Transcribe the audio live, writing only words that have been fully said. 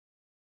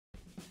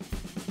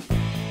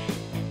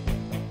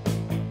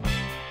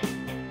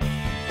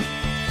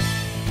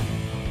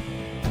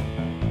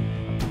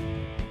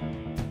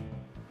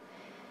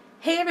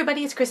Hey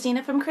everybody, it's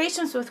Christina from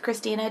Creations with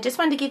Christina. Just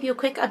wanted to give you a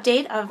quick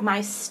update of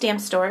my stamp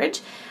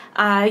storage.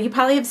 You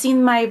probably have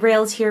seen my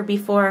rails here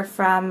before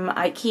from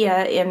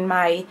IKEA in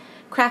my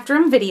craft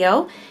room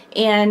video,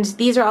 and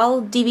these are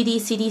all DVD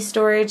CD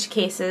storage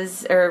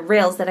cases or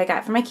rails that I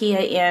got from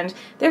IKEA, and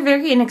they're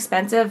very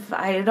inexpensive.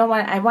 I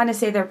want to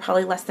say they're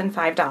probably less than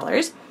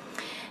 $5.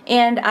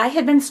 And I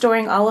had been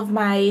storing all of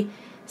my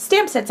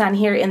stamp sets on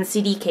here in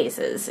CD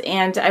cases,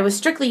 and I was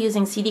strictly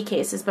using CD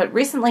cases, but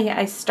recently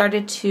I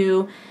started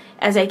to,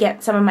 as I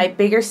get some of my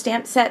bigger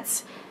stamp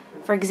sets,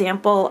 for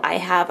example, I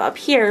have up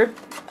here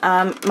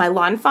my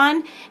lawn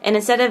fawn, and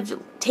instead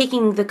of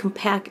taking the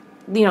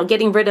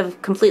getting rid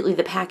of completely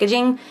the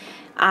packaging,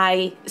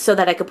 so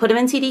that I could put them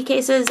in CD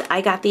cases,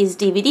 I got these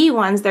DVD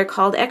ones. They're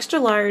called extra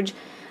large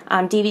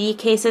DVD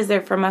cases.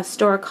 They're from a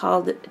store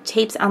called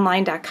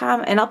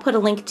tapesonline.com, and I'll put a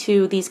link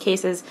to these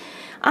cases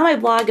on my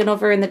blog and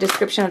over in the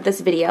description of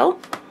this video.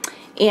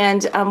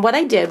 And what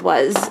I did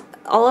was,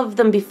 all of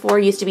them before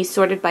used to be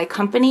sorted by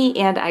company,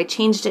 and I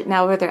changed it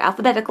now where they're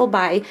alphabetical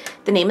by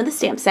the name of the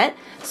stamp set.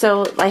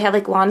 So I have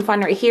like Lawn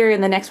Fawn right here,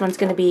 and the next one's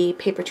going to be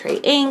Paper Tray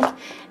Ink,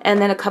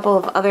 and then a couple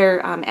of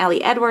other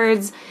Allie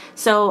Edwards.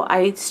 So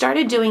I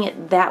started doing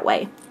it that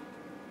way.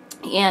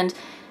 And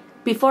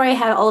before I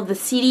had all of the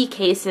CD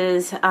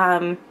cases,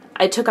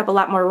 I took up a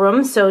lot more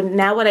room. So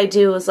now what I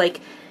do is,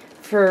 like,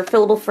 for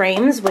fillable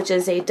frames, which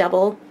is a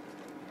fillable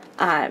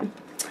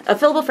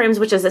frames,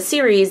 which is a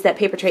series that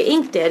Paper Tray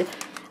Ink did,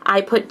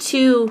 I put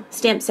 2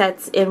 stamp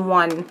sets in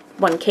one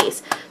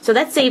case. So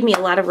that saved me a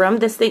lot of room.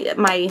 This thing,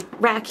 my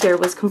rack here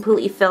was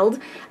completely filled.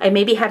 I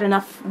maybe had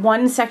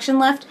one section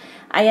left.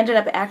 I ended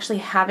up actually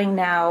having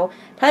now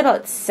probably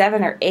about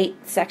 7 or 8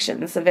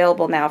 sections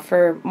available now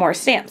for more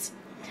stamps.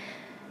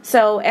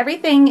 So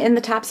everything in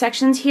the top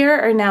sections here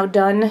are now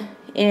done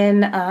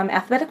in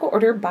alphabetical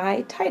order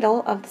by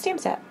title of the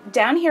stamp set.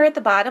 Down here at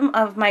the bottom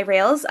of my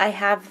rails, I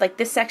have, like,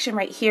 this section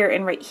right here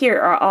and right here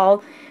are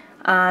all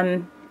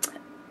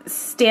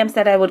stamps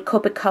that I would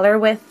Copic color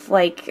with,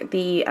 like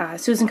the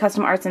Susan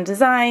Custom Arts and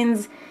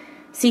Designs,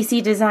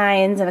 CC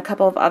Designs, and a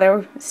couple of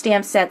other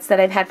stamp sets that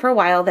I've had for a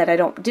while that I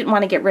didn't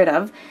want to get rid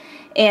of.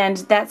 And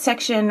that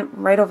section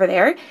right over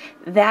there,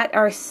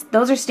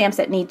 those are stamps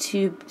that need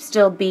to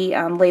still be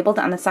labeled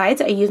on the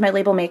sides. I use my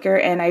label maker,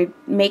 and I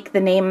make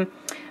the name,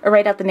 or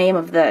write out the name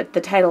of the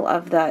title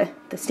of the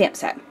stamp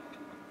set.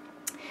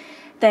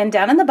 Then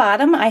down in the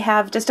bottom, I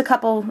have just a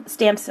couple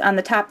stamps on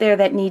the top there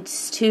that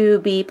needs to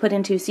be put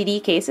into CD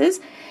cases.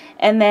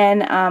 And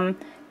then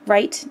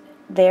right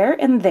there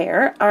and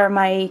there are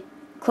my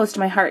close to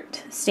my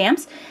heart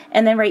stamps.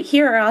 And then right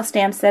here are all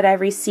stamps that I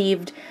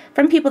received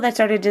from people that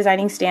started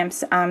designing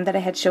stamps that I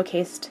had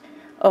showcased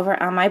over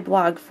on my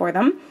blog for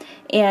them.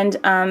 And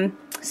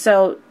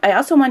so I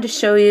also wanted to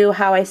show you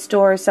how I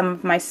store some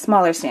of my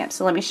smaller stamps.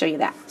 So let me show you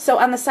that. So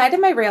on the side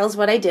of my rails,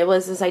 what I did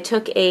was I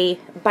took a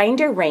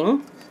binder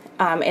ring,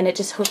 and it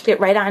just hooked it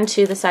right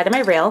onto the side of my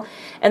rail,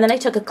 and then I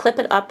took a clip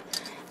it up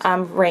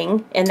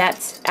ring, and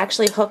that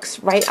actually hooks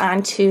right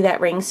onto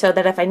that ring, so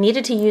that if I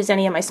needed to use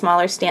any of my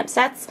smaller stamp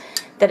sets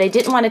that I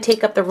didn't want to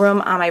take up the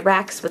room on my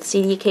racks with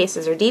CD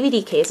cases or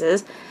DVD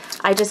cases,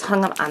 I just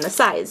hung them on the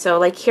side. So,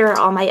 like, here are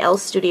all my L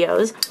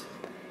Studios,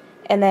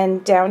 and then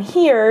down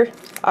here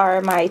are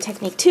my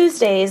Technique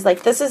Tuesdays.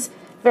 Like, this is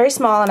very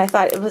small, and I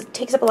thought it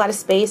takes up a lot of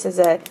space as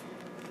a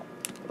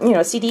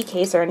CD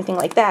case or anything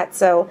like that,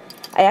 so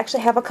I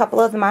actually have a couple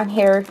of them on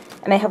here,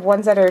 and I have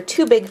ones that are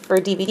too big for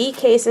DVD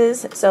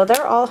cases, so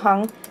they're all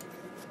hung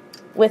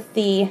with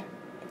the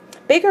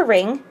bigger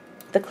ring,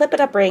 the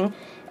clip-it-up ring,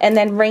 and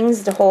then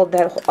rings to hold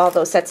all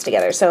those sets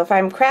together. So if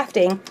I'm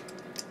crafting,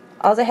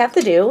 all I have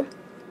to do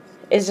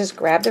is just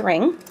grab the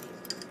ring,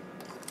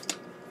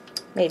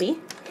 maybe.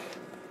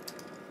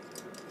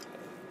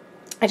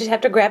 I just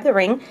have to grab the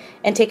ring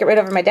and take it right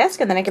over my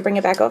desk, and then I can bring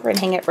it back over and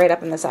hang it right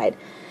up on the side.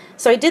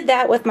 So I did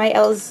that with my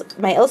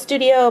L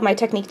Studio, my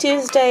Technique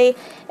Tuesday,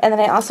 and then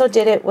I also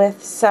did it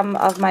with some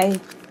of my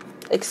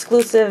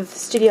exclusive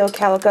Studio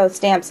Calico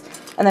stamps,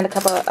 and then a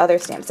couple of other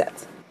stamp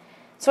sets.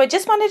 So I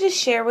just wanted to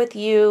share with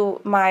you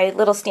my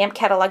little stamp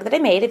catalog that I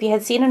made. If you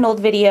had seen an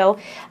old video,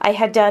 I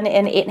had done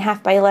an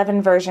 8.5 by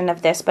 11 version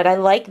of this, but I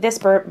like this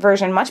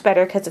version much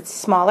better because it's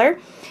smaller,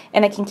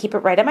 and I can keep it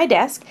right at my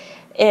desk.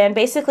 And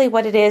basically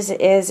what it is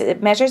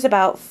it measures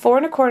about 4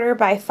 1/4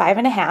 by 5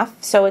 1/2,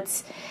 so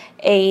it's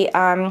a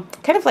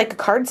kind of like a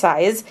card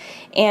size.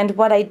 And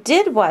what I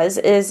did was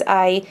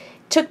I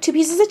took 2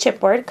 pieces of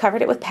chipboard,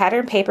 covered it with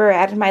pattern paper,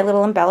 added my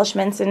little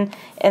embellishments and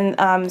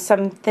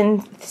some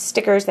thin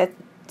stickers that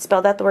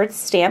spelled out the word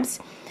stamps,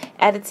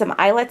 added some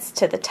eyelets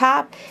to the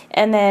top,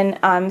 and then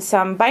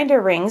some binder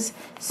rings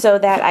so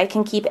that I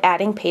can keep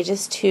adding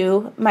pages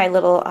to my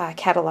little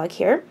catalog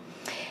here.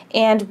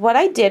 And what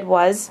I did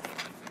was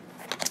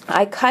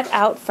I cut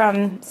out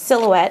from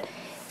Silhouette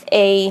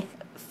a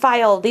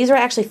file. These are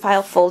actually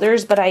file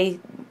folders, but I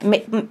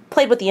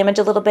played with the image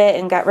a little bit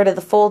and got rid of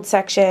the fold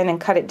section and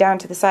cut it down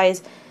to the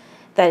size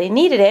that I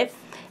needed it.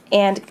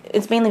 And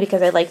it's mainly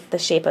because I like the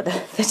shape of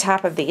the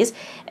top of these.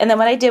 And then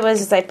what I did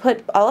was I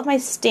put all of my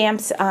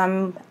stamps,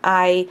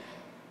 I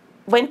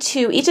went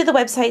to each of the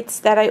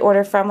websites that I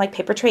order from, like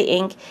Paper Tray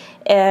Ink,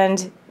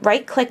 and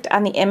right-clicked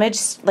on the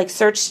image, like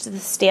searched the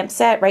stamp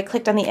set,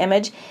 right-clicked on the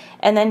image,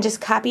 and then just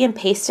copy and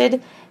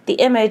pasted the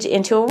image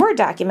into a Word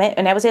document,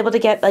 and I was able to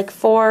get like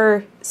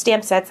 4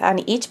 stamp sets on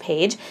each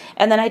page,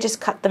 and then I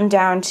just cut them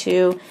down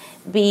to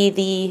be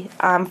the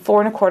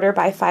 4 1/4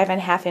 by 5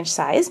 1/2 inch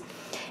size.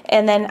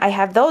 And then I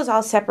have those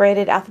all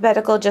separated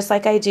alphabetical, just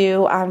like I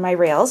do on my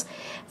rails.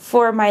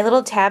 For my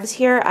little tabs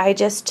here, I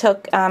just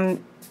took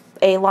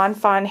a Lawn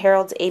Fawn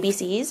Herald's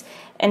ABCs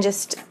and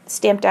just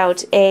stamped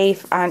out A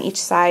on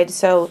each side.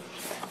 So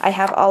I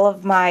have all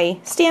of my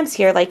stamps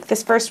here. Like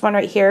this first one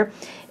right here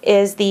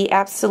is the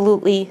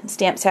Absolutely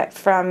stamp set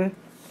from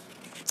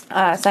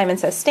Simon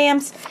Says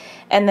Stamps.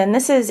 And then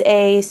this is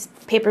a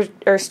paper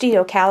or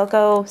Studio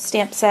Calico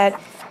stamp set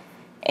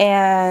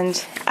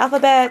and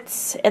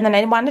alphabets. And then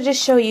I wanted to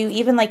show you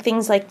even like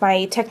things like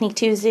my Technique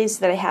Tuesdays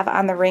that I have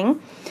on the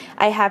ring.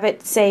 I have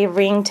it say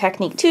Ring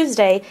Technique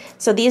Tuesday,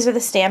 so these are the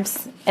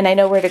stamps, and I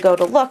know where to go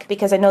to look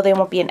because I know they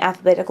won't be in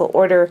alphabetical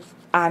order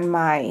on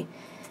my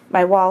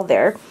wall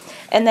there.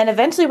 And then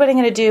eventually what I'm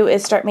going to do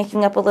is start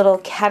making up a little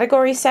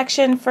category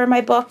section for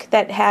my book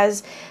that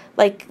has,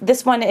 like,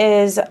 this one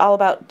is all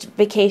about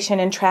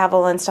vacation and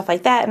travel and stuff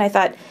like that, and I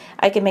thought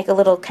I could make a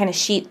little kind of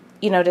sheet,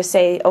 you know, to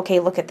say, okay,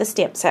 look at the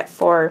stamp set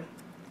for,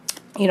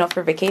 you know,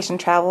 for vacation,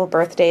 travel,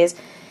 birthdays.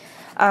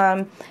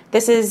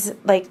 This is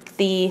like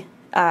the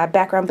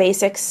Background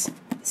Basics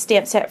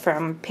stamp set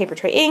from Paper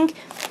Tray Ink.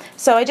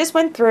 So I just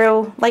went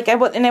through, like,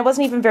 and I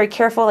wasn't even very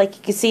careful. Like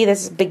you can see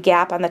this big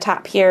gap on the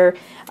top here.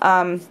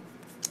 I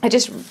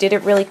just did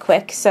it really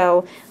quick.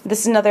 So this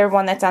is another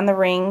one that's on the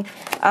ring.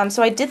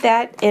 So I did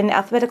that in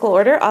alphabetical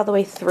order all the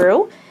way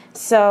through,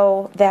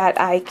 so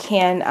that I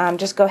can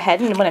just go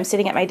ahead and when I'm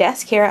sitting at my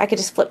desk here, I could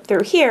just flip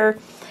through here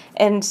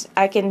and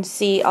I can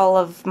see all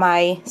of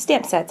my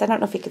stamp sets. I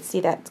don't know if you could see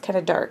that. It's kind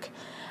of dark.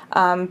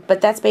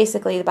 But that's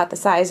basically about the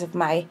size of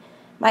my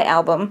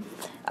album.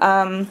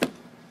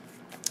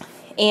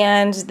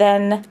 And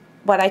then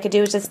what I could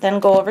do is just then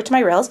go over to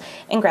my rails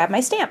and grab my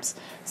stamps.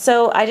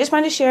 So I just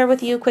wanted to share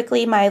with you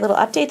quickly my little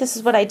update. This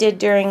is what I did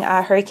during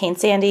Hurricane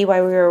Sandy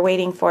while we were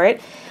waiting for it.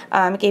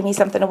 It gave me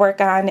something to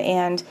work on,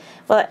 and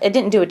well, I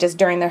didn't do it just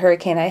during the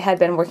hurricane. I had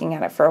been working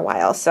on it for a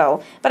while,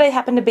 so but I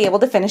happened to be able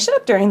to finish it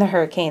up during the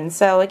hurricane,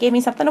 so it gave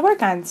me something to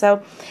work on.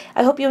 So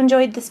I hope you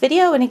enjoyed this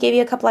video and it gave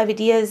you a couple of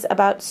ideas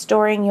about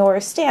storing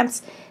your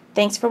stamps.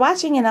 Thanks for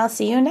watching, and I'll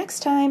see you next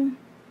time.